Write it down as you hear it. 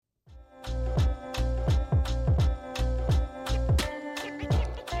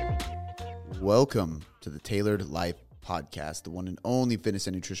Welcome to the Tailored Life Podcast, the one and only fitness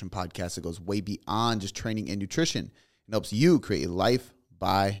and nutrition podcast that goes way beyond just training and nutrition and helps you create a life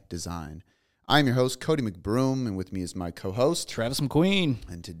by design. I'm your host, Cody McBroom, and with me is my co-host, Travis McQueen.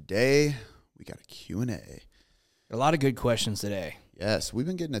 And today we got a Q&A. A lot of good questions today. Yes, we've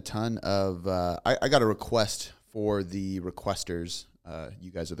been getting a ton of, I got a request for the requesters. You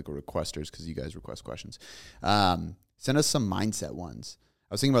guys are the requesters because you guys request questions. Send us some mindset ones.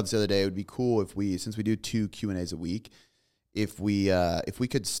 I was thinking about this the other day. It would be cool if we, since we do 2 Q&As a week, if we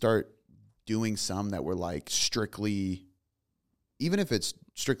could start doing some that were like strictly, even if it's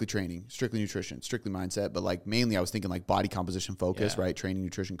strictly training, strictly nutrition, strictly mindset, but like mainly I was thinking like body composition focus, right? Training,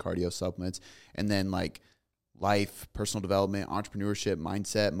 nutrition, cardio, supplements, and then like life, personal development, entrepreneurship,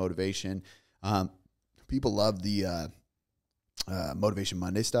 mindset, motivation. People love the Motivation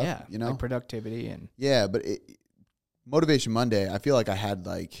Monday stuff, Yeah, you know, like productivity and but Motivation Monday, I feel like I had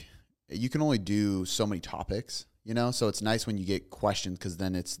like, you can only do so many topics, you know, so it's nice when you get questions because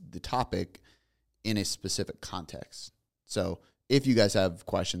then it's the topic in a specific context. So if you guys have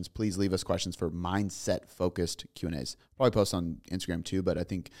questions, please leave us questions for mindset focused Q&As. Probably post on Instagram too, but I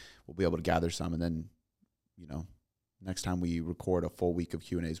think we'll be able to gather some, and then, you know, next time we record a full week of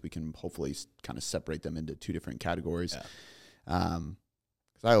Q&As, we can hopefully kind of separate them into 2 different categories. Yeah.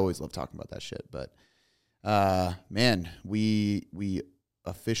 Because I always love talking about that shit. But man, we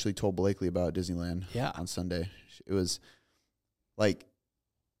officially told Blakely about Disneyland on Sunday. It was like,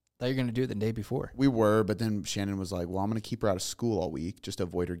 thought you were going to do it the day before. We were, but then Shannon was like, well, I'm going to keep her out of school all week just to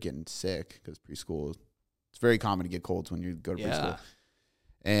avoid her getting sick, because preschool, it's very common to get colds when you go to preschool.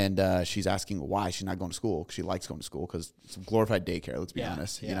 And she's asking why she's not going to school, because she likes going to school, because it's glorified daycare, let's be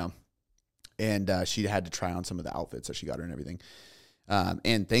honest, you know. And she had to try on some of the outfits that she got her and everything.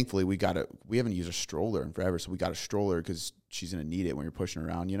 And thankfully, we haven't used a stroller in forever, so we got a stroller because she's going to need it when you're pushing her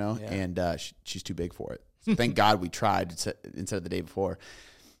around, you know. Yeah. And she's too big for it. So thank God we tried instead of the day before.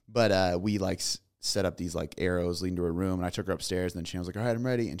 But we like set up these like arrows leading to her room, and I took her upstairs, and then she was like, all right, I'm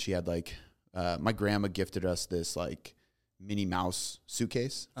ready. And she had like, my grandma gifted us this like Minnie Mouse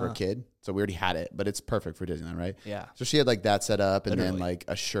suitcase for a kid. So we already had it, but it's perfect for Disneyland, right? Yeah. So she had like that set up, and then like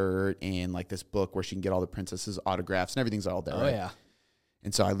a shirt and like this book where she can get all the princesses' autographs, and everything's all there. Oh, right? Yeah.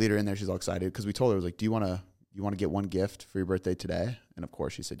 And so I lead her in there. She's all excited because we told her, I was like, do you want to get one gift for your birthday today? And of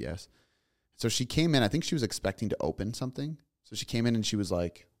course she said yes. So she came in, I think she was expecting to open something. So she came in and she was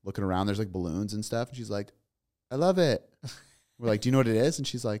like looking around. There's like balloons and stuff. And she's like, I love it. We're like, do you know what it is? And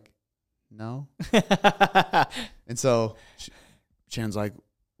she's like, no. And so Shannon's like,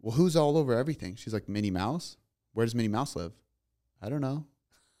 well, who's all over everything? She's like, Minnie Mouse. Where does Minnie Mouse live? I don't know.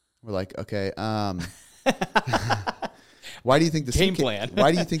 We're like, okay. Why do you think the game plan?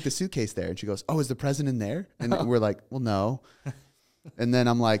 Why do you think the suitcase there? And she goes, oh, is the president there? And we're like, well, no. And then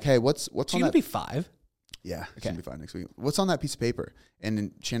I'm like, hey, what's on that? She's gonna be 5. Yeah, it's going to be 5 next week. What's on that piece of paper? And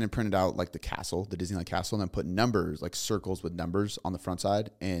then Shannon printed out like the castle, the Disneyland castle, and then put numbers, like circles with numbers on the front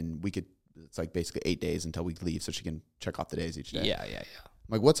side. And it's like basically 8 days until we leave, so she can check off the days each day. Yeah. I'm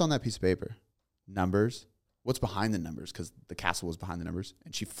like, what's on that piece of paper? Numbers. What's behind the numbers? Because the castle was behind the numbers.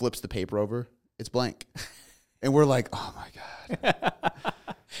 And she flips the paper over. It's blank. And we're like, oh my God.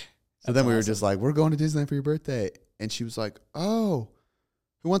 So then we were just like, we're going to Disneyland for your birthday. And she was like, oh,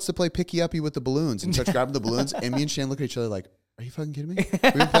 who wants to play picky uppy with the balloons? And starts grabbing the balloons. And me and Shannon look at each other like, are you fucking kidding me?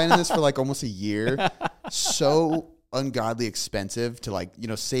 We've been planning this for like almost a year. So ungodly expensive to like, you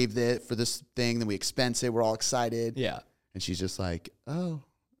know, save it for this thing. Then we expense it. We're all excited. Yeah. And she's just like, oh.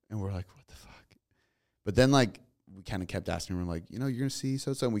 And we're like, what the fuck? But then like, we kind of kept asking her, like, you know, you're going to see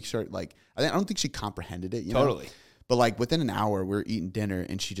so-so. And we start like, I don't think she comprehended it, you know? Totally. But like within an hour, we were eating dinner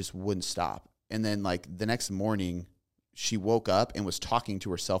and she just wouldn't stop. And then like the next morning, she woke up and was talking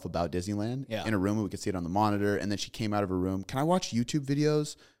to herself about Disneyland in a room, and we could see it on the monitor. And then she came out of her room. Can I watch YouTube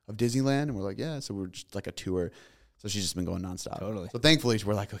videos of Disneyland? And we're like, yeah. So we're just like a tour. So she's just been going nonstop. Totally. So thankfully,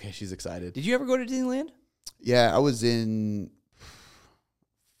 we're like, okay, she's excited. Did you ever go to Disneyland? Yeah, I was in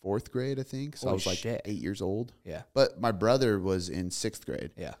 4th grade, I think. So Holy I was like shit. 8 years old. Yeah. But my brother was in 6th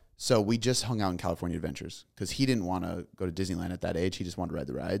grade. Yeah. So we just hung out in California Adventures because he didn't want to go to Disneyland at that age. He just wanted to ride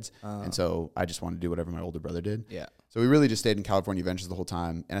the rides. And so I just wanted to do whatever my older brother did. Yeah. So we really just stayed in California Adventures the whole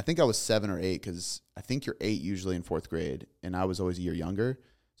time. And I think I was 7 or 8 because I think you're 8 usually in 4th grade. And I was always a year younger.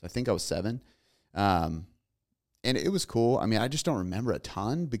 So I think I was 7. And it was cool. I mean, I just don't remember a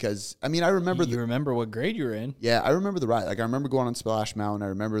ton because, I mean, I remember... You remember what grade you were in? Yeah, I remember the ride. Like, I remember going on Splash Mountain. I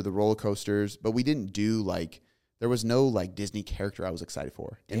remember the roller coasters. But we didn't do, like... There was no, like, Disney character I was excited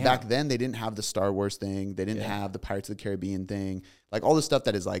for. Damn. And back then, they didn't have the Star Wars thing. They didn't have the Pirates of the Caribbean thing. Like, all the stuff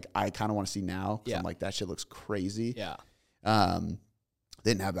that is, like, I kind of want to see now. Yeah. I'm like, that shit looks crazy. Yeah.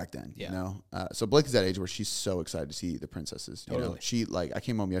 they didn't have back then. Yeah. You know, so Blake is that age where she's so excited to see the princesses. You know, Totally. she like I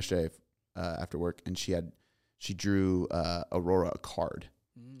came home yesterday after work, and she drew Aurora a card.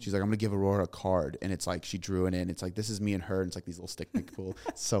 She's like, I'm gonna give Aurora a card, and it's like she drew it in. It's like, this is me and her, and it's like these little stick figure pool.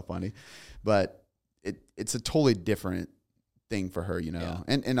 It's so funny, but it's a totally different thing for her, you know.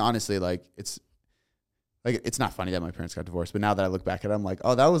 Yeah. And honestly, like it's not funny that my parents got divorced, but now that I look back at it, I'm like,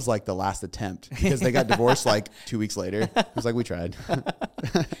 oh, that was like the last attempt, because they got divorced like 2 weeks later. It was like, we tried.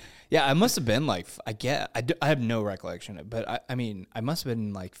 Yeah, I must have been like, I have no recollection of it, but I mean, I must have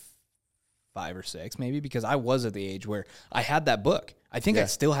been like 5 or 6 maybe, because I was at the age where I had that book. I think I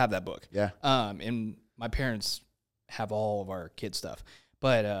still have that book. Yeah. And my parents have all of our kid stuff,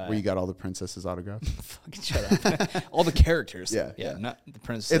 but Where you got all the princesses autographed? fucking shut up. All the characters. Yeah, Yeah. yeah. Not the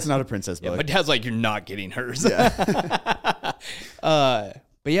princess. It's not a princess Yeah, book. my dad's like, you're not getting hers. Yeah.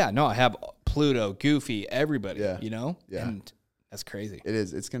 But yeah, no, I have Pluto, Goofy, everybody, Yeah. you know? Yeah. And that's crazy. It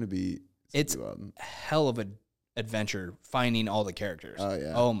is. It's gonna be. It's gonna be wild. hell of an adventure finding all the characters. Oh,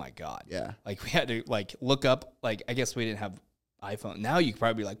 yeah. Oh my God. Yeah. Like we had to like look up, like, I guess we didn't have iPhone. Now you could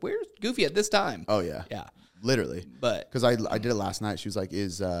probably be like, where's Goofy at this time? Oh yeah. Yeah. Literally. But Because I did it last night. She was like,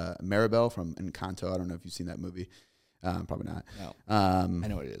 "Is Maribel from Encanto?" I don't know if you've seen that movie. Probably not. no, I I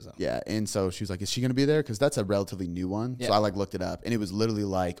know what it is though. Yeah, and so she was like, "Is she gonna be there?" Because that's a relatively new one. So Yeah. I like looked it up, and it was literally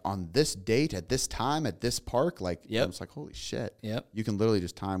like on this date at this time at this park. Like, Yep. I was like, "Holy shit!" Yep. You can literally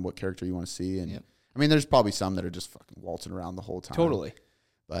just time what character you want to see, and Yep. I mean, there's probably some that are just fucking waltzing around the whole time. Totally.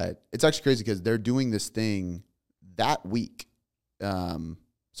 But it's actually crazy because they're doing this thing that week.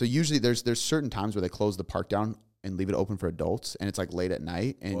 So usually there's certain times where they close the park down and leave it open for adults, and it's like late at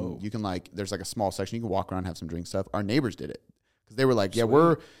night, and Whoa. you can like there's like a small section you can walk around, have some drink stuff. Our neighbors did it because they were like, "Yeah,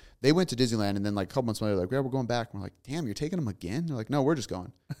 Sweet. they went to Disneyland, and then like a couple months later, they're like, yeah, we're going back." And we're like, "Damn, you're taking them again?" They're like, "No, we're just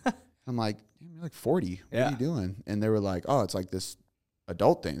going." I'm like, "Damn, you're like 40. What Yeah. are you doing?" And they were like, "Oh, it's like this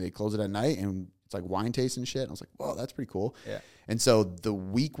adult thing. They close it at night, and it's like wine tasting shit." And I was like, "Whoa, that's pretty cool." Yeah. And so the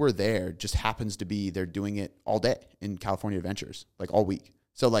week we're there just happens to be they're doing it all day in California Adventures, like all week.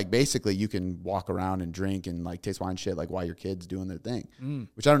 So like basically you can walk around and drink and like taste wine shit like while your kid's doing their thing,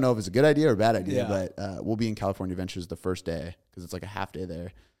 which I don't know if it's a good idea or a bad idea, Yeah. but we'll be in California Adventures the first day because it's like a half day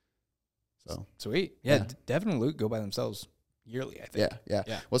there. So Sweet. Yeah, Yeah. definitely go by themselves yearly, I think. yeah.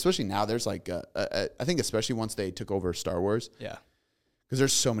 Yeah. Well, especially now there's like I think especially once they took over Star Wars, Yeah. because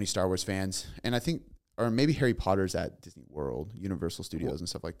there's so many Star Wars fans, and I think or maybe Harry Potter's at Disney World, Universal Studios and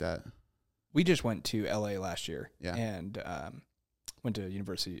stuff like that. We just went to LA last year. Yeah. And went to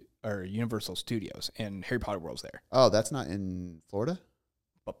Universal Studios, and Harry Potter World's there. Oh, that's not in Florida?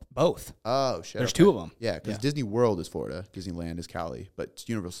 Both. Oh, shit. There's okay. two of them. Yeah, because Yeah. Disney World is Florida, Disneyland is Cali, but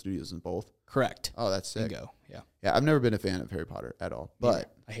Universal Studios is both. Correct. Oh, that's sick. Bingo. Yeah. Yeah, I've never been a fan of Harry Potter at all,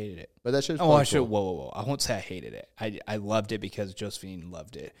 but I hated it. that shit's Oh, probably I should. cool. Whoa. I won't say I hated it. I loved it because Josephine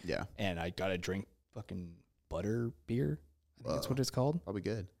loved it, Yeah, and I got to drink fucking butter beer. I think that's Whoa. what it's called. probably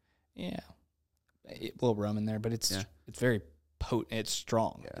good. Yeah. A little rum in there, but it's Yeah. very potent. It's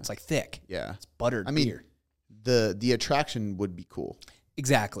strong. Yeah. It's like thick. Yeah, It's buttered I mean, beer. the attraction would be cool.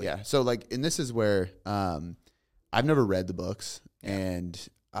 Exactly. Yeah, so like, and this is where I've never read the books, and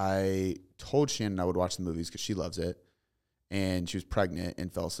I told Shannon I would watch the movies because she loves it, and she was pregnant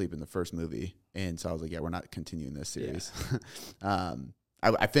and fell asleep in the first movie, and so I was like, yeah, we're not continuing this series.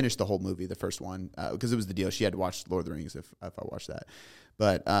 I finished the whole movie, the first one, because it was the deal. She had to watch Lord of the Rings if I watched that,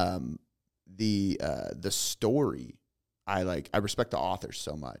 but the story, I respect the authors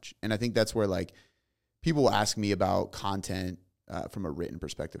so much, and I think that's where like people will ask me about content from a written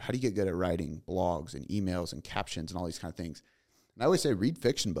perspective. How do you get good at writing blogs and emails and captions and all these kind of things? And I always say read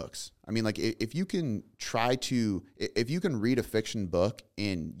fiction books. I mean, like if you can read a fiction book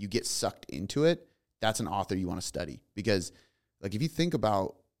and you get sucked into it, that's an author you want to study. Because like if you think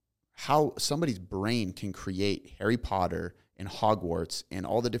about how somebody's brain can create Harry Potter and Hogwarts and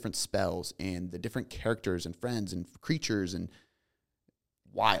all the different spells and the different characters and friends and creatures and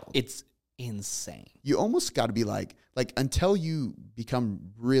wild. It's insane. You almost got to be like until you become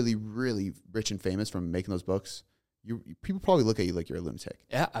really, really rich and famous from making those books, people probably look at you like you're a lunatic.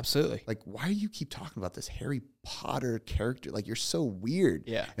 Yeah, absolutely. Like, why do you keep talking about this Harry Potter character? Like, you're so weird.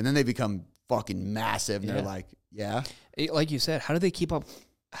 Yeah. And then they become fucking massive, and Yeah. they're like, yeah. Like you said, how do they keep up?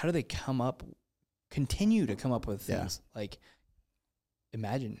 How do they continue to come up with Yeah. things like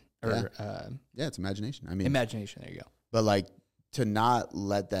imagine or Yeah, it's imagination. I mean, imagination? There you go. but like to not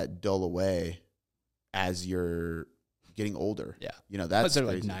let that dull away as you're getting older. Yeah. You know, that's Was there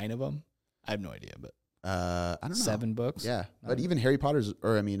like crazy. 9 of them? I have no idea, but I don't know. 7 books. Yeah, but No. even Harry Potter's,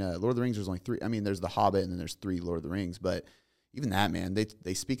 Lord of the Rings, there's only 3. I mean, there's The Hobbit, and then there's 3 Lord of the Rings. But even that, man,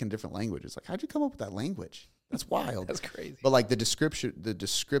 they speak in different languages. Like, how'd you come up with that language? That's wild. That's crazy. But like the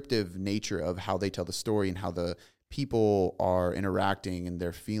descriptive nature of how they tell the story and how the people are interacting and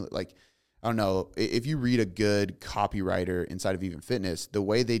they're feeling like, I don't know, if you read a good copywriter inside of Even Fitness, the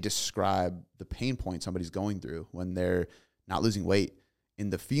way they describe the pain point somebody's going through when they're not losing weight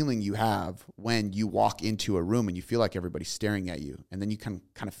and the feeling you have when you walk into a room and you feel like everybody's staring at you, and then you can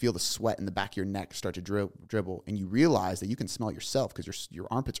kind of feel the sweat in the back of your neck start to dribble, and you realize that you can smell it yourself because your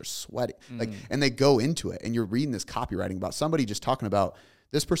armpits are sweaty. Like, and they go into it, and you're reading this copywriting about somebody just talking about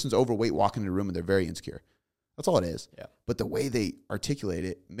this person's overweight walking into a room and they're very insecure. That's all it is. Yeah. But the way they articulate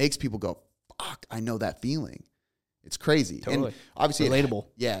it makes people go, fuck, I know that feeling. It's crazy. Totally. And obviously relatable.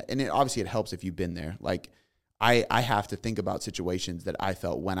 And obviously it helps if you've been there. Like, I have to think about situations that I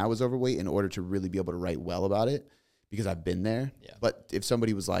felt when I was overweight in order to really be able to write well about it because I've been there. Yeah. But if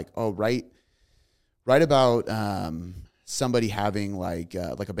somebody was like, oh, write about somebody having like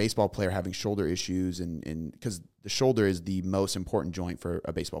a baseball player having shoulder issues, and because the shoulder is the most important joint for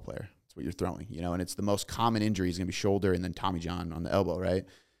a baseball player. It's what you're throwing, and it's the most common injury is going to be shoulder and then Tommy John on the elbow, right?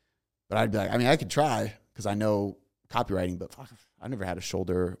 But I'd be like, I mean, I could try because I know copywriting, but fuck, I never had a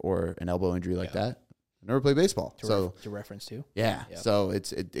shoulder or an elbow injury like that. I never played baseball. To reference to. Yeah. Yep. So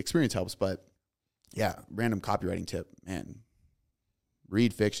experience helps, but yeah, random copywriting tip, man.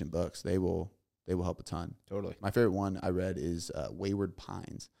 Read fiction books. They will help a ton. Totally. My favorite one I read is Wayward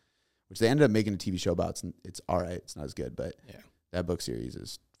Pines, which they ended up making a TV show about. It's all right. It's not as good, but that book series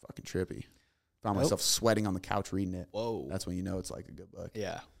is fucking trippy. Found myself sweating on the couch reading it. Whoa. That's when you know it's like a good book.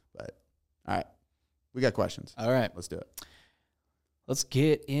 Yeah. But all right. We got questions. All right. Let's do it. Let's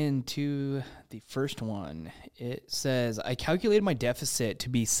get into the first one. It says, I calculated my deficit to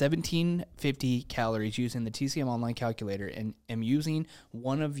be 1,750 calories using the TCM online calculator and am using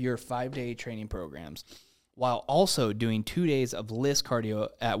one of your 5-day training programs while also doing 2 days of LISS cardio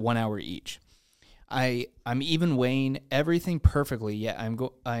at 1 hour each. I'm even weighing everything perfectly, yet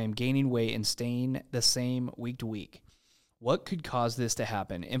I am gaining weight and staying the same week to week. What could cause this to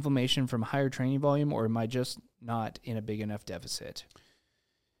happen? Inflammation from higher training volume, or am I just not in a big enough deficit?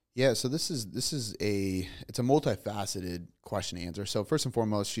 Yeah, so it's a multifaceted question to answer. So first and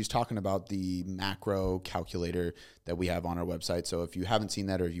foremost, she's talking about the macro calculator that we have on our website. So if you haven't seen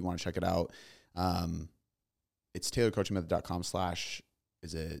that or if you want to check it out, it's tailoredcoachingmethod.com/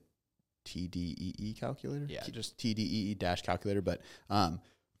 is it TDEE calculator? Yeah, just TDEE calculator. But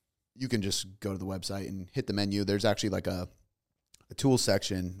you can just go to the website and hit the menu. There's actually like a tool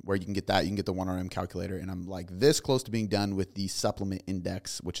section where you can get that. You can get the 1RM calculator. And I'm like this close to being done with the supplement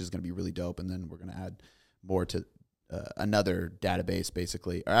index, which is going to be really dope. And then we're going to add more to another database,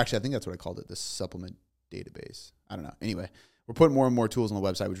 basically. Or actually, I think that's what I called it, the supplement database. I don't know. Anyway, we're putting more and more tools on the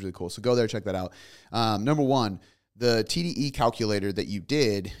website, which is really cool. So go there, check that out. Number one, the TDE calculator that you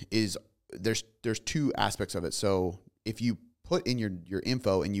did is there's two aspects of it. So if you put in your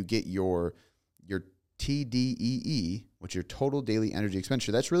info and you get your TDEE, which is your total daily energy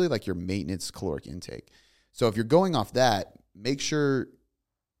expenditure, that's really like your maintenance caloric intake. So if you're going off that, make sure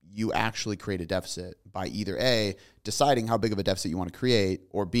you actually create a deficit by either A, deciding how big of a deficit you want to create,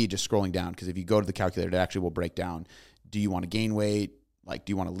 or B, just scrolling down. Because if you go to the calculator, it actually will break down. Do you want to gain weight? Like,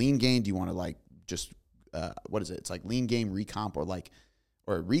 do you want to lean gain? Do you want to like just, what is it? It's like lean gain, recomp, or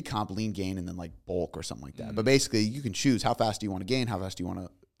recomp, lean gain, and then like bulk or something like that. But basically you can choose how fast do you want to gain, how fast do you want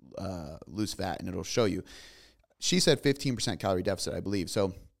to lose fat, and it'll show you. She said 15% calorie deficit, I believe.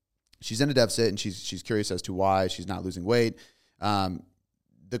 So she's in a deficit, and she's curious as to why she's not losing weight.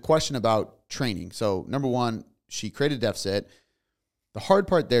 The question about training. So number one, she created a deficit. The hard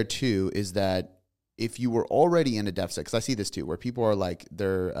part there too is that if you were already in a deficit, because I see this too, where people are like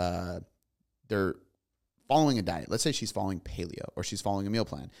they're following a diet. Let's say she's following paleo or she's following a meal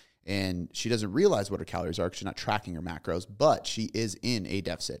plan, and she doesn't realize what her calories are because she's not tracking her macros, but she is in a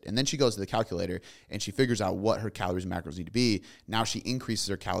deficit. And then she goes to the calculator and she figures out what her calories and macros need to be. Now she increases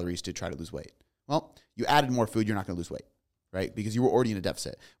her calories to try to lose weight. Well, you added more food, you're not going to lose weight, right? Because you were already in a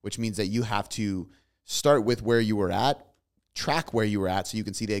deficit, which means that you have to start with where you were at, track where you were at so you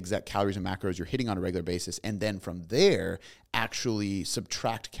can see the exact calories and macros you're hitting on a regular basis, and then from there, actually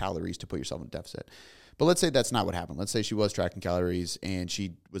subtract calories to put yourself in a deficit. But let's say that's not what happened. Let's say she was tracking calories and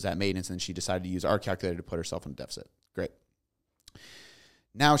she was at maintenance and she decided to use our calculator to put herself in a deficit. Great.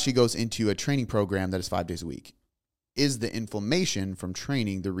 Now she goes into a training program that is 5 days a week. Is the inflammation from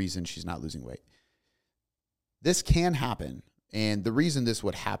training the reason she's not losing weight? This can happen. And the reason this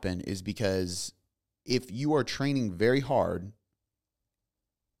would happen is because if you are training very hard,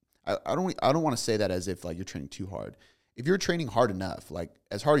 I don't want to say that as if like you're training too hard. If you're training hard enough, like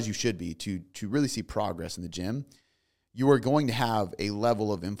as hard as you should be to really see progress in the gym, you are going to have a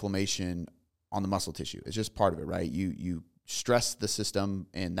level of inflammation on the muscle tissue. It's just part of it, right? You stress the system,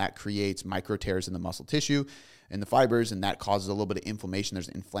 and that creates micro tears in the muscle tissue and the fibers, and that causes a little bit of inflammation. There's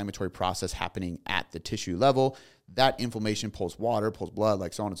an inflammatory process happening at the tissue level. That inflammation pulls water, pulls blood,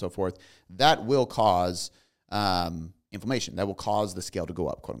 like so on and so forth. That will cause inflammation. That will cause the scale to go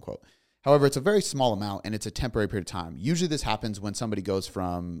up, quote unquote. However, it's a very small amount, and it's a temporary period of time. Usually this happens when somebody goes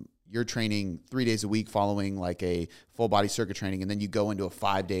from you're training 3 days a week following like a full body circuit training, and then you go into a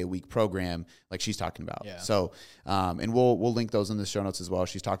 5-day-a-week program like she's talking about. Yeah. So, and we'll link those in the show notes as well.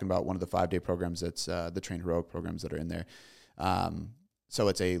 She's talking about one of the 5-day programs that's the Train Heroic programs that are in there. So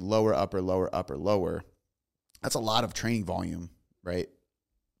it's a lower, upper, lower, upper, lower. That's a lot of training volume, right,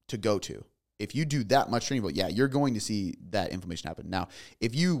 to go to. If you do that much training, you're going to see that inflammation happen. Now,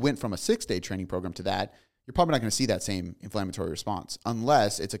 if you went from a 6-day training program to that, you're probably not going to see that same inflammatory response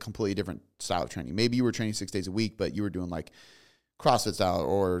unless it's a completely different style of training. Maybe you were training 6 days a week, but you were doing like CrossFit style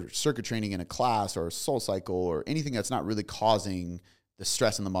or circuit training in a class or a Soul Cycle or anything that's not really causing the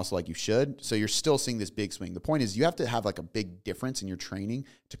stress in the muscle like you should. So you're still seeing this big swing. The point is you have to have like a big difference in your training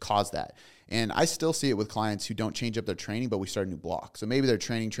to cause that. And I still see it with clients who don't change up their training, but we start a new block. So maybe they're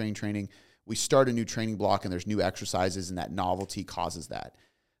training. We start a new training block and there's new exercises, and that novelty causes that.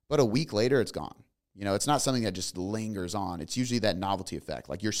 But a week later, it's gone. You know, it's not something that just lingers on. It's usually that novelty effect.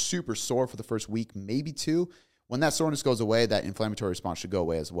 Like you're super sore for the first week, maybe 2. When that soreness goes away, that inflammatory response should go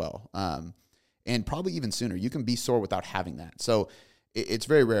away as well. And probably even sooner. You can be sore without having that. So it's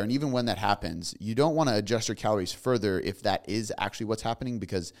very rare. And even when that happens, you don't want to adjust your calories further if that is actually what's happening,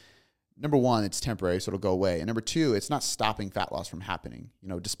 because number one, it's temporary, so it'll go away. And number two, it's not stopping fat loss from happening. You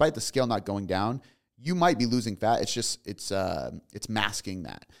know, despite the scale not going down, you might be losing fat. It's just, it's masking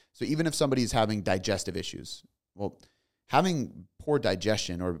that. So even if somebody's having digestive issues, well, having poor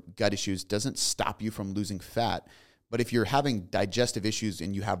digestion or gut issues doesn't stop you from losing fat. But if you're having digestive issues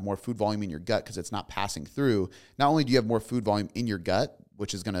and you have more food volume in your gut because it's not passing through, not only do you have more food volume in your gut,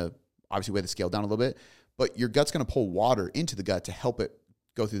 which is going to obviously weigh the scale down a little bit, but your gut's going to pull water into the gut to help it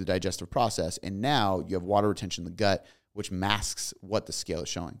go through the digestive process. And now you have water retention in the gut, which masks what the scale is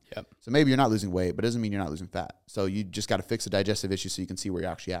showing. Yep. So maybe you're not losing weight, but it doesn't mean you're not losing fat. So you just got to fix the digestive issue so you can see where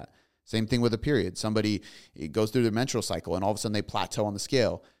you're actually at. Same thing with a period. Somebody goes through their menstrual cycle and all of a sudden they plateau on the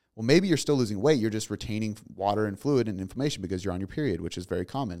scale. Well, maybe you're still losing weight. You're just retaining water and fluid and inflammation because you're on your period, which is very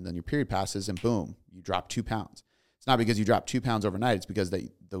common. And then your period passes and boom, you drop 2 pounds. It's not because you dropped 2 pounds overnight. It's because the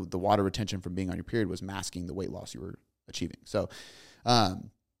water retention from being on your period was masking the weight loss you were achieving. So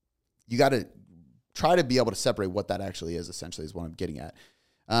you got to try to be able to separate what that actually is, essentially, is what I'm getting at.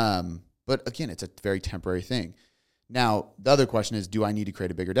 But again, it's a very temporary thing. Now, the other question is, do I need to create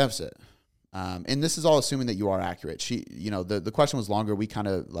a bigger deficit? And this is all assuming that you are accurate. She, the question was longer. We kind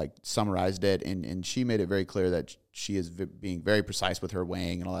of like summarized it, and she made it very clear that she is being very precise with her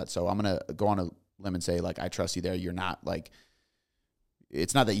weighing and all that. So I'm going to go on a limb and say, like, I trust you there. You're not like,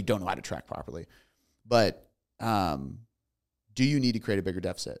 it's not that you don't know how to track properly, but do you need to create a bigger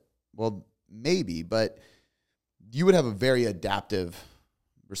deficit? Well, maybe, but you would have a very adaptive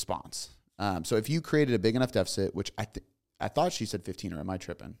response. So if you created a big enough deficit, which I thought she said 15, or am I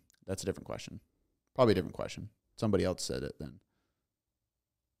tripping? That's a different question. Probably a different question. Somebody else said it then.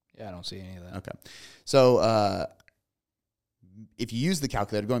 Yeah, I don't see any of that. Okay. So if you use the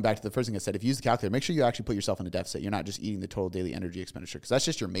calculator, going back to the first thing I said, if you use the calculator, make sure you actually put yourself in a deficit. You're not just eating the total daily energy expenditure, because that's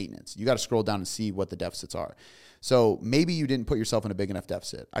just your maintenance. You got to scroll down and see what the deficits are. So maybe you didn't put yourself in a big enough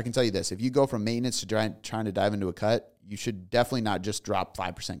deficit. I can tell you this. If you go from maintenance to trying to dive into a cut, you should definitely not just drop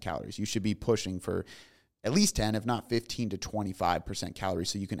 5% calories. You should be pushing for at least 10, if not 15 to 25% calories,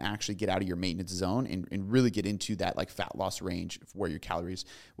 so you can actually get out of your maintenance zone and really get into that like fat loss range where your calories,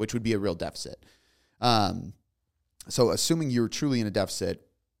 which would be a real deficit. So assuming you're truly in a deficit,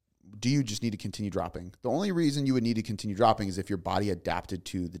 do you just need to continue dropping? The only reason you would need to continue dropping is if your body adapted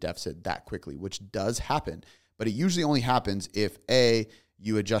to the deficit that quickly, which does happen. But it usually only happens if A,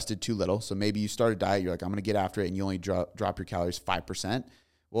 you adjusted too little. So maybe you start a diet, you're like, I'm going to get after it, and you only drop your calories 5%.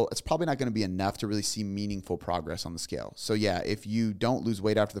 Well, it's probably not going to be enough to really see meaningful progress on the scale. So yeah, if you don't lose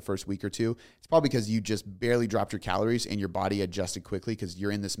weight after the first week or two, it's probably because you just barely dropped your calories and your body adjusted quickly because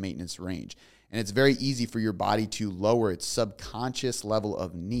you're in this maintenance range. And it's very easy for your body to lower its subconscious level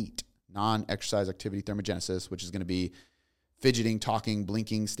of NEAT, non-exercise activity thermogenesis, which is going to be fidgeting, talking,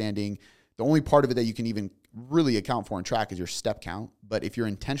 blinking, standing. The only part of it that you can even really account for and track is your step count. But if you're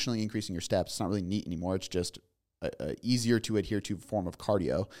intentionally increasing your steps, it's not really NEAT anymore. It's just a easier to adhere to form of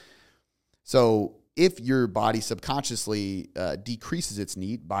cardio. So if your body subconsciously decreases its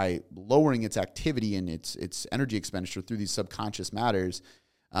NEAT by lowering its activity and its energy expenditure through these subconscious matters,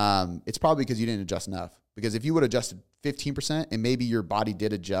 it's probably because you didn't adjust enough. Because if you would have adjusted 15% and maybe your body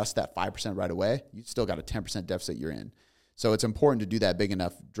did adjust that 5% right away, you still got a 10% deficit you're in. So it's important to do that big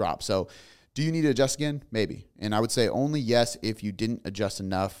enough drop. So do you need to adjust again? Maybe. And I would say only yes if you didn't adjust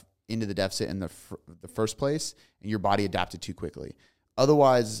enough into the deficit in the first place and your body adapted too quickly.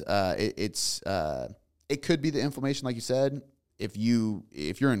 Otherwise, it could be the inflammation, like you said. If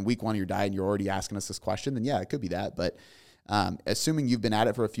you're in week 1 of your diet and you're already asking us this question, then yeah, it could be that. But assuming you've been at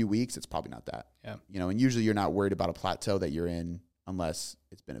it for a few weeks, it's probably not that. Yeah. And usually you're not worried about a plateau that you're in unless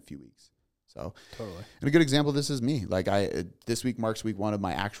it's been a few weeks. So totally. And a good example of this is me. Like this week marks week 1 of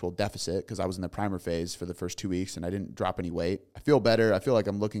my actual deficit because I was in the primer phase for the first 2 weeks and I didn't drop any weight. I feel better. I feel like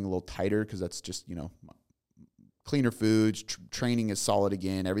I'm looking a little tighter because that's just, cleaner foods, training is solid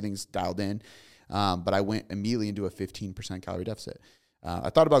again. Everything's dialed in. But I went immediately into a 15% calorie deficit. I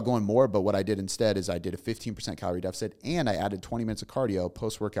thought about going more, but what I did instead is I did a 15% calorie deficit and I added 20 minutes of cardio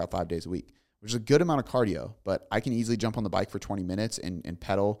post-workout 5 days a week, which is a good amount of cardio, but I can easily jump on the bike for 20 minutes and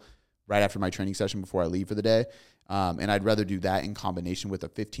pedal right after my training session before I leave for the day. And I'd rather do that in combination with a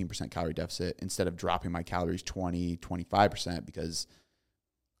 15% calorie deficit instead of dropping my calories 20, 25% because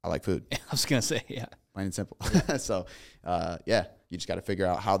I like food. I was going to say, yeah. Plain and simple. So, you just got to figure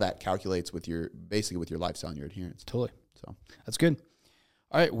out how that calculates with your lifestyle and your adherence. Totally. So that's good.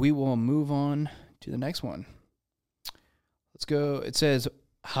 All right, we will move on to the next one. Let's go. It says,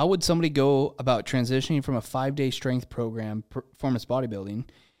 how would somebody go about transitioning from a 5-day strength program, performance bodybuilding,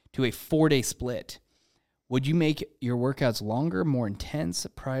 to a 4-day split? Would you make your workouts longer, more intense,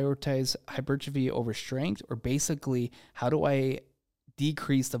 prioritize hypertrophy over strength, or basically, how do I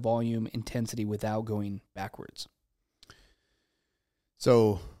decrease the volume intensity without going backwards?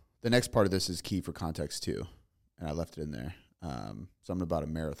 So the next part of this is key for context too, and I left it in there. Something about a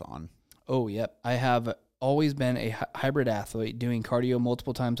marathon. Oh, yep. I have always been a hybrid athlete doing cardio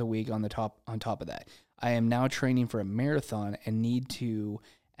multiple times a week on top of that. I am now training for a marathon and need to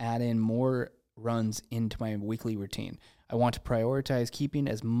add in more runs into my weekly routine. I want to prioritize keeping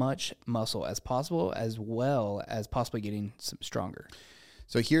as much muscle as possible as well as possibly getting some stronger.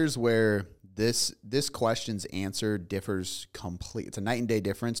 So here's where this question's answer differs completely. It's a night and day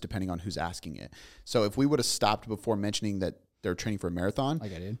difference depending on who's asking it. So if we would have stopped before mentioning that they're training for a marathon,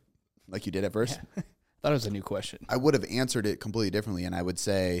 like I did, like you did at first, yeah. Thought it was a new question. I would have answered it completely differently, and I would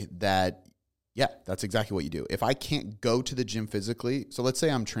say that, yeah, that's exactly what you do. If I can't go to the gym physically, so let's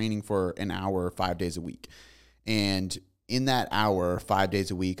say I'm training for an hour 5 days a week, and in that hour 5 days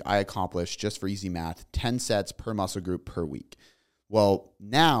a week, I accomplish, just for easy math, 10 sets per muscle group per week. Well,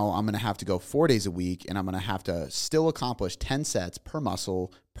 now I'm going to have to go 4 days a week, and I'm going to have to still accomplish 10 sets per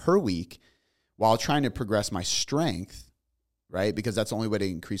muscle per week while trying to progress my strength, right? Because that's the only way to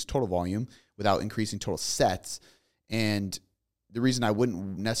increase total volume without increasing total sets. And the reason I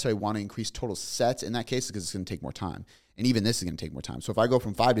wouldn't necessarily want to increase total sets in that case is because it's going to take more time. And even this is going to take more time. So if I go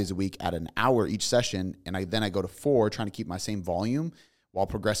from 5 days a week at an hour each session, and I go to 4 trying to keep my same volume while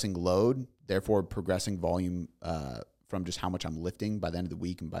progressing load, therefore progressing volume from just how much I'm lifting by the end of the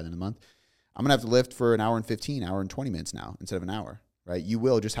week and by the end of the month, I'm going to have to lift for an hour and 15, hour and 20 minutes now instead of an hour, right? You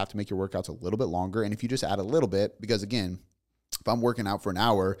will just have to make your workouts a little bit longer. And if you just add a little bit, because again, if I'm working out for an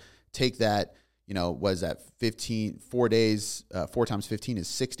hour, take that, what is that, 4 days, 4 times 15 is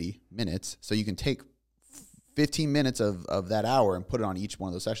 60 minutes. So you can take 15 minutes of that hour and put it on each one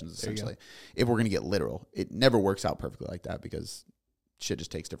of those sessions, essentially, if we're going to get literal. It never works out perfectly like that because shit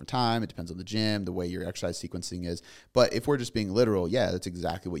just takes different time. It depends on the gym, the way your exercise sequencing is. But if we're just being literal, yeah, that's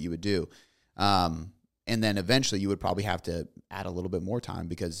exactly what you would do. And then eventually you would probably have to add a little bit more time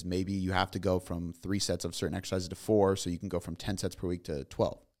because maybe you have to go from 3 sets of certain exercises to 4, so you can go from 10 sets per week to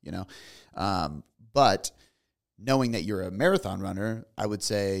 12, But knowing that you're a marathon runner, I would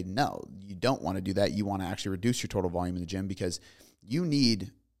say, no, you don't want to do that. You want to actually reduce your total volume in the gym because you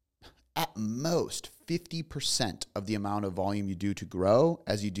need at most 50% of the amount of volume you do to grow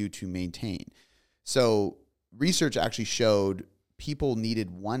as you do to maintain. So research actually showed people needed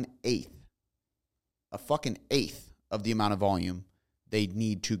 1/8, a fucking eighth of the amount of volume they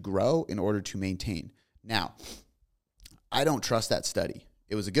need to grow in order to maintain. Now, I don't trust that study.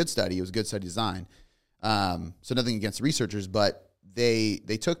 It was a good study. It was a good study design. So nothing against the researchers, but they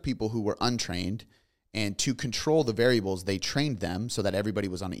took people who were untrained, and to control the variables, they trained them so that everybody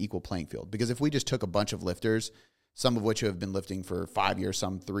was on an equal playing field. Because if we just took a bunch of lifters, some of which have been lifting for 5 years,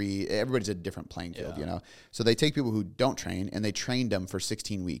 some 3, everybody's a different playing field, So they take people who don't train and they trained them for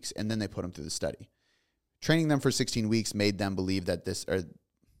 16 weeks and then they put them through the study. Training them for 16 weeks made them believe that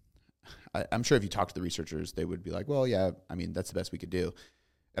I'm sure if you talk to the researchers, they would be like, well, yeah, I mean, that's the best we could do.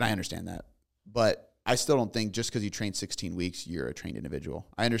 And I understand that. But I still don't think just because you train 16 weeks, you're a trained individual.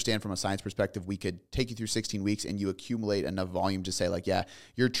 I understand from a science perspective, we could take you through 16 weeks and you accumulate enough volume to say like, yeah,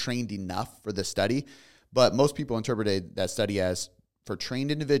 you're trained enough for the study. But most people interpreted that study as for trained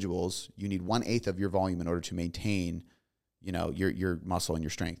individuals, you need 1/8 of your volume in order to maintain, your muscle and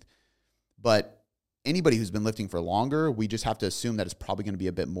your strength. But anybody who's been lifting for longer, we just have to assume that it's probably going to be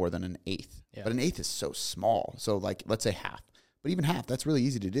a bit more than 1/8. Yeah. But 1/8 is so small. So like, let's say half. But even half, that's really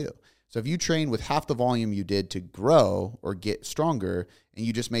easy to do. So if you train with half the volume you did to grow or get stronger, and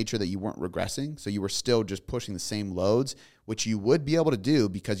you just made sure that you weren't regressing, so you were still just pushing the same loads, which you would be able to do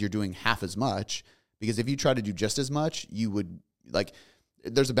because you're doing half as much. Because if you try to do just as much, you would, like,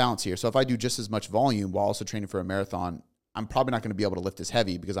 there's a balance here. So if I do just as much volume while also training for a marathon, I'm probably not going to be able to lift as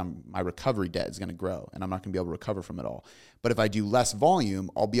heavy because my recovery debt is going to grow and I'm not going to be able to recover from it all. But if I do less volume,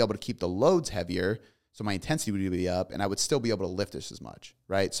 I'll be able to keep the loads heavier, so my intensity would be up and I would still be able to lift just as much,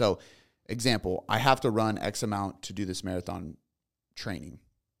 right? So example, I have to run X amount to do this marathon training.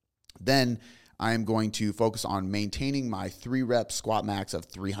 Then I'm going to focus on maintaining my 3-rep squat max of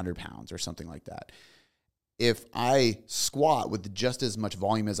 300 pounds or something like that. If I squat with just as much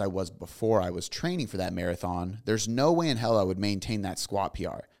volume as I was before I was training for that marathon, there's no way in hell I would maintain that squat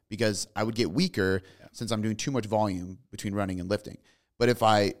PR because I would get weaker since I'm doing too much volume between running and lifting. But if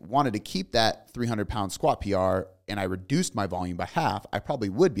I wanted to keep that 300-pound squat PR and I reduced my volume by half, I probably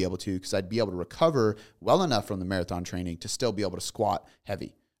would be able to because I'd be able to recover well enough from the marathon training to still be able to squat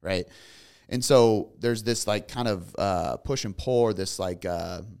heavy, right? And so there's this like kind of push and pull, or this like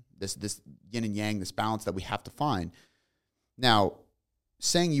this yin and yang, this balance that we have to find. Now,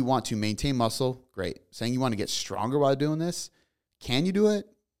 saying you want to maintain muscle, great. Saying you want to get stronger while doing this, can you do it?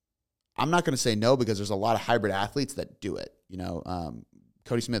 I'm not going to say no because there's a lot of hybrid athletes that do it.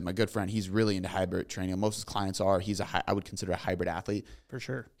 Cody Smith, my good friend, he's really into hybrid training. Most of his clients are. I would consider a hybrid athlete. For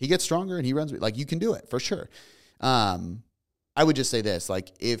sure. He gets stronger and he runs. Like, you can do it, for sure. I would just say this.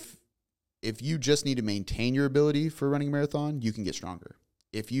 Like, if you just need to maintain your ability for running a marathon, you can get stronger.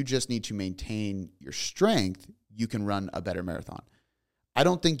 If you just need to maintain your strength, you can run a better marathon. I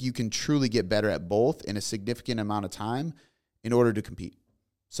don't think you can truly get better at both in a significant amount of time in order to compete.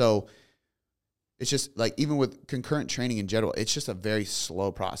 So it's just like, even with concurrent training in general, it's just a very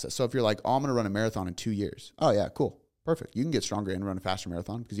slow process. So if you're like, oh, I'm going to run a marathon in 2 years. Oh yeah, cool. Perfect. You can get stronger and run a faster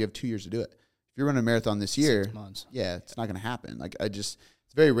marathon because you have 2 years to do it. If you're running a marathon this year, 6 months. Yeah, it's not going to happen. Like, it's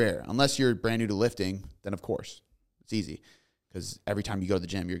very rare. Unless you're brand new to lifting, then of course it's easy because every time you go to the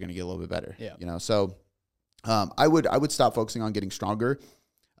gym, you're going to get a little bit better. Yeah. So I would stop focusing on getting stronger.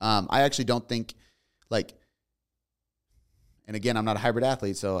 I actually don't think like, and again, I'm not a hybrid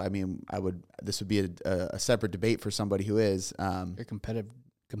athlete, so I mean, this would be a separate debate for somebody who is. You're a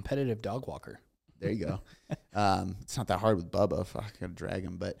competitive dog walker. There you go. It's not that hard with Bubba. Fuck, I gotta drag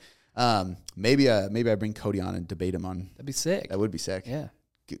him, but maybe I bring Cody on and debate him on. That'd be sick. That would be sick. Yeah.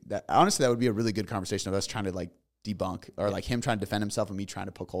 Honestly, that would be a really good conversation of us trying to like debunk, or like him trying to defend himself and me trying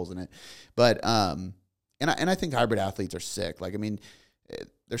to poke holes in it. But and I think hybrid athletes are sick. Like, I mean,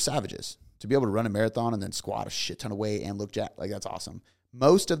 they're savages. To be able to run a marathon and then squat a shit ton of weight and look jacked, like, that's awesome.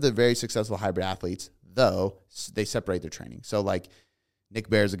 Most of the very successful hybrid athletes, though, they separate their training. So like Nick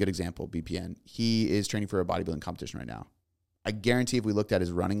Bear is a good example, BPN. He is training for a bodybuilding competition right now. I guarantee if we looked at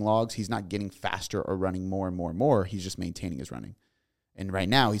his running logs, he's not getting faster or running more and more and more. He's just maintaining his running. And right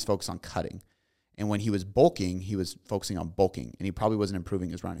now he's focused on cutting. And when he was bulking, he was focusing on bulking, and he probably wasn't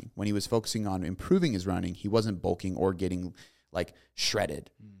improving his running. When he was focusing on improving his running, he wasn't bulking or getting like shredded.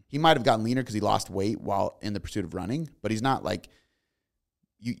 He might have gotten leaner because he lost weight while in the pursuit of running, but he's not like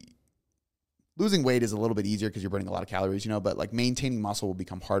losing weight is a little bit easier because you're burning a lot of calories, but like maintaining muscle will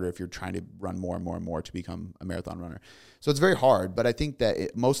become harder if you're trying to run more and more and more to become a marathon runner. So it's very hard, but I think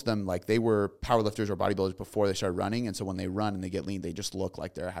that most of them, like, they were powerlifters or bodybuilders before they started running. And so when they run and they get lean, they just look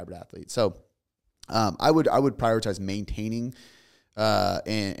like they're a hybrid athlete. So I would prioritize maintaining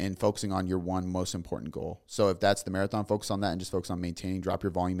and focusing on your one most important goal. So if that's the marathon, focus on that and just focus on maintaining. Drop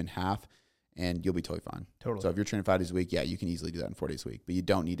your volume in half, and you'll be totally fine. Totally. So if you're training 5 days a week, yeah, you can easily do that in 4 days a week, but you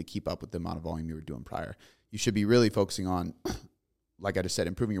don't need to keep up with the amount of volume you were doing prior. You should be really focusing on, like I just said,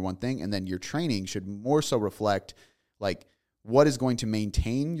 improving your one thing, and then your training should more so reflect like what is going to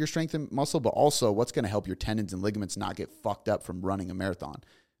maintain your strength and muscle, but also what's going to help your tendons and ligaments not get fucked up from running a marathon.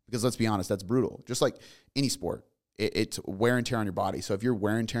 Because let's be honest, that's brutal. Just like any sport, it's wear and tear on your body. So if you're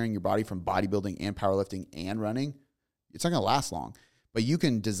wear and tearing your body from bodybuilding and powerlifting and running, it's not going to last long. But you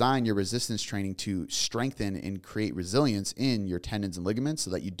can design your resistance training to strengthen and create resilience in your tendons and ligaments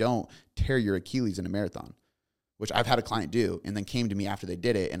so that you don't tear your Achilles in a marathon, which I've had a client do and then came to me after they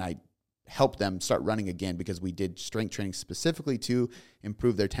did it, and I helped them start running again because we did strength training specifically to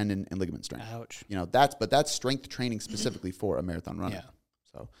improve their tendon and ligament strength. Ouch. You know, that's strength training specifically for a marathon runner. Yeah.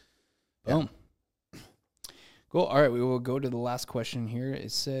 So, boom. Cool. All right, we will go to the last question here.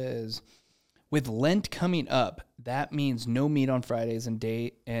 It says, with Lent coming up, that means no meat on Fridays and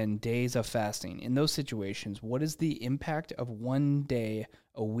days of fasting. In those situations, what is the impact of one day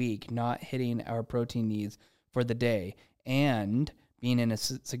a week not hitting our protein needs for the day and being in a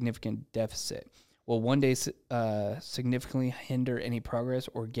significant deficit? Will one day significantly hinder any progress,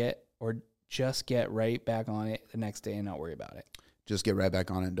 or just get right back on it the next day and not worry about it? Just get right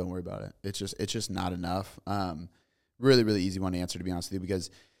back on it and don't worry about it. It's just not enough. Really, really easy one to answer, to be honest with you, because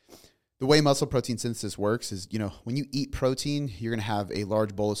the way muscle protein synthesis works is, you know, when you eat protein, you're going to have a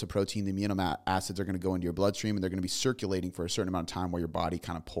large bolus of protein. The amino acids are going to go into your bloodstream, and they're going to be circulating for a certain amount of time where your body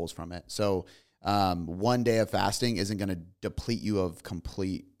kind of pulls from it. So one day of fasting isn't going to deplete you of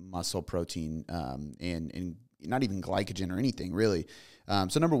complete muscle protein and not even glycogen or anything, really.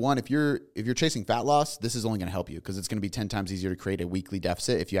 So number one, if you're chasing fat loss, this is only going to help you because it's going to be 10 times easier to create a weekly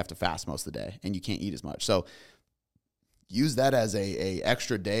deficit if you have to fast most of the day and you can't eat as much. So use that as a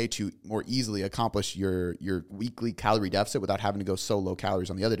extra day to more easily accomplish your weekly calorie deficit without having to go so low calories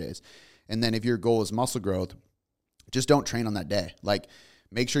on the other days. And then if your goal is muscle growth, just don't train on that day. Like,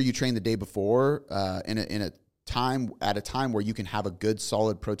 make sure you train the day before in a time where you can have a good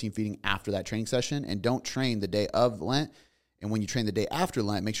solid protein feeding after that training session, and don't train the day of Lent. And when you train the day after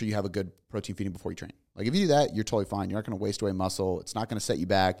Lent, make sure you have a good protein feeding before you train. Like, if you do that, you're totally fine. You're not going to waste away muscle. It's not going to set you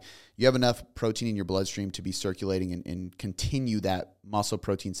back. You have enough protein in your bloodstream to be circulating and continue that muscle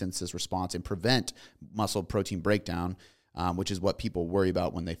protein synthesis response and prevent muscle protein breakdown, which is what people worry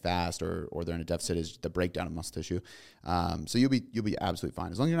about when they fast or they're in a deficit, is the breakdown of muscle tissue. So you'll be absolutely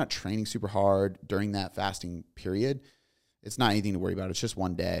fine. As long as you're not training super hard during that fasting period, it's not anything to worry about. It's just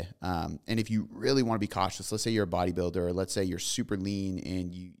one day. And if you really want to be cautious, let's say you're a bodybuilder, or let's say you're super lean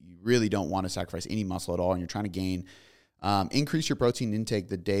and you really don't want to sacrifice any muscle at all and you're trying to gain, increase your protein intake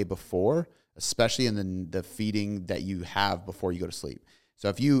the day before, especially in the feeding that you have before you go to sleep. So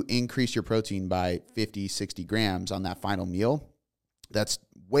if you increase your protein by 50, 60 grams on that final meal, that's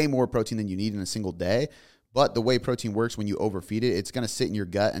way more protein than you need in a single day. But the way protein works, when you overfeed it, it's going to sit in your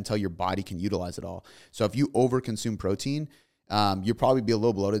gut until your body can utilize it all. So if you overconsume protein, you'll probably be a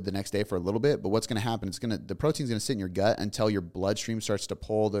little bloated the next day for a little bit. But what's going to happen, the protein's going to sit in your gut until your bloodstream starts to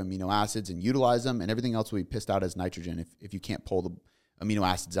pull the amino acids and utilize them, and everything else will be pissed out as nitrogen if you can't pull the amino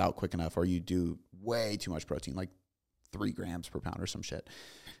acids out quick enough, or you do way too much protein, like 3 grams per pound or some shit,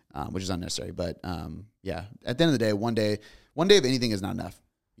 which is unnecessary. But yeah, at the end of the day, one day of anything is not enough,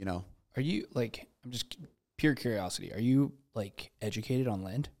 you know? Are you, like, I'm just pure curiosity, are you, like, educated on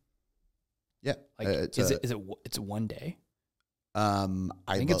Lent? Yeah. Like, it's one day? I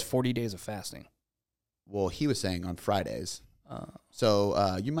think it's 40 days of fasting. Well, he was saying on Fridays.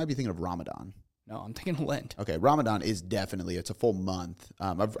 So you might be thinking of Ramadan. No, I'm thinking Lent. Okay, Ramadan is it's a full month.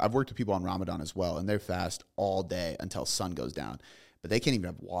 I've worked with people on Ramadan as well, and they fast all day until sun goes down. But they can't even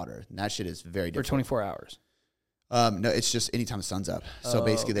have water, and that shit is very difficult. For 24 hours? No, it's just anytime the sun's up. So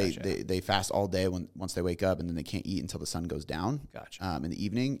basically, gotcha. they fast all day once they wake up, and then they can't eat until the sun goes down. Gotcha. In the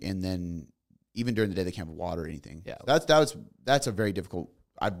evening, and then even during the day, they can't have water or anything. Yeah. That's a very difficult.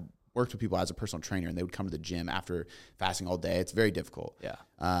 I've worked with people as a personal trainer, and they would come to the gym after fasting all day. It's very difficult. Yeah.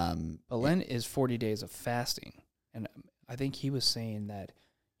 But Lent is 40 days of fasting, and I think he was saying that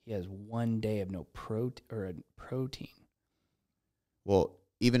he has one day of no protein. Well,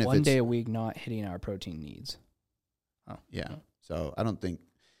 even if one day a week not hitting our protein needs. Oh, yeah. So I don't think.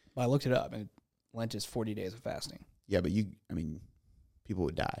 Well, I looked it up, and Lent is 40 days of fasting. Yeah, but people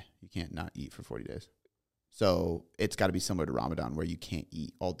would die. You can't not eat for 40 days. So it's got to be similar to Ramadan, where you can't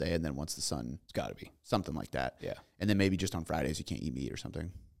eat all day, and then once the sun, it's got to be something like that. Yeah, and then maybe just on Fridays you can't eat meat or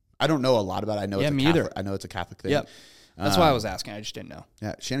something. I don't know a lot about it. I know I know it's a Catholic thing. Yep. That's why I was asking. I just didn't know.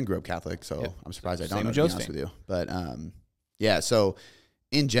 Yeah, Shannon grew up Catholic, so yep. I'm surprised I don't know, to be honest with you. But yeah, so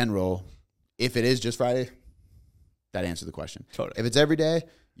in general, if it is just Friday, that answers the question. Totally. If it's every day,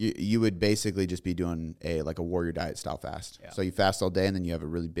 you would basically just be doing a warrior diet style fast. Yeah. So you fast all day, and then you have a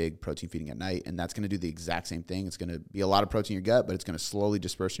really big protein feeding at night, and that's going to do the exact same thing. It's going to be a lot of protein in your gut, but it's going to slowly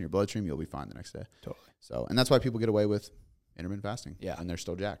disperse in your bloodstream. You'll be fine the next day. Totally. So, and that's why people get away with intermittent fasting. Yeah. And they're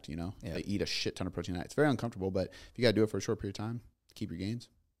still jacked, you know? Yeah. They eat a shit ton of protein at night. It's very uncomfortable, but if you got to do it for a short period of time to keep your gains,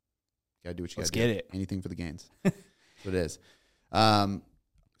 you got to do what you got to do. Let's get it. Anything for the gains. That's what it is.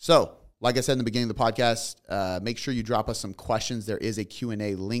 So Like I said in the beginning of the podcast, make sure you drop us some questions. There is a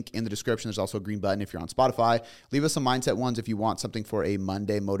Q&A link in the description. There's also a green button if you're on Spotify. Leave us some mindset ones if you want something for a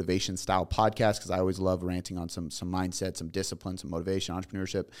Monday motivation style podcast, because I always love ranting on some mindset, some discipline, some motivation,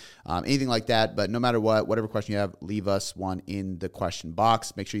 entrepreneurship, anything like that. But no matter what, whatever question you have, leave us one in the question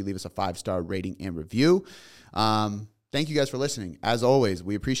box. Make sure you leave us a 5-star rating and review. Thank you guys for listening. As always,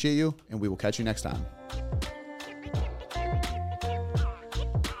 we appreciate you, and we will catch you next time.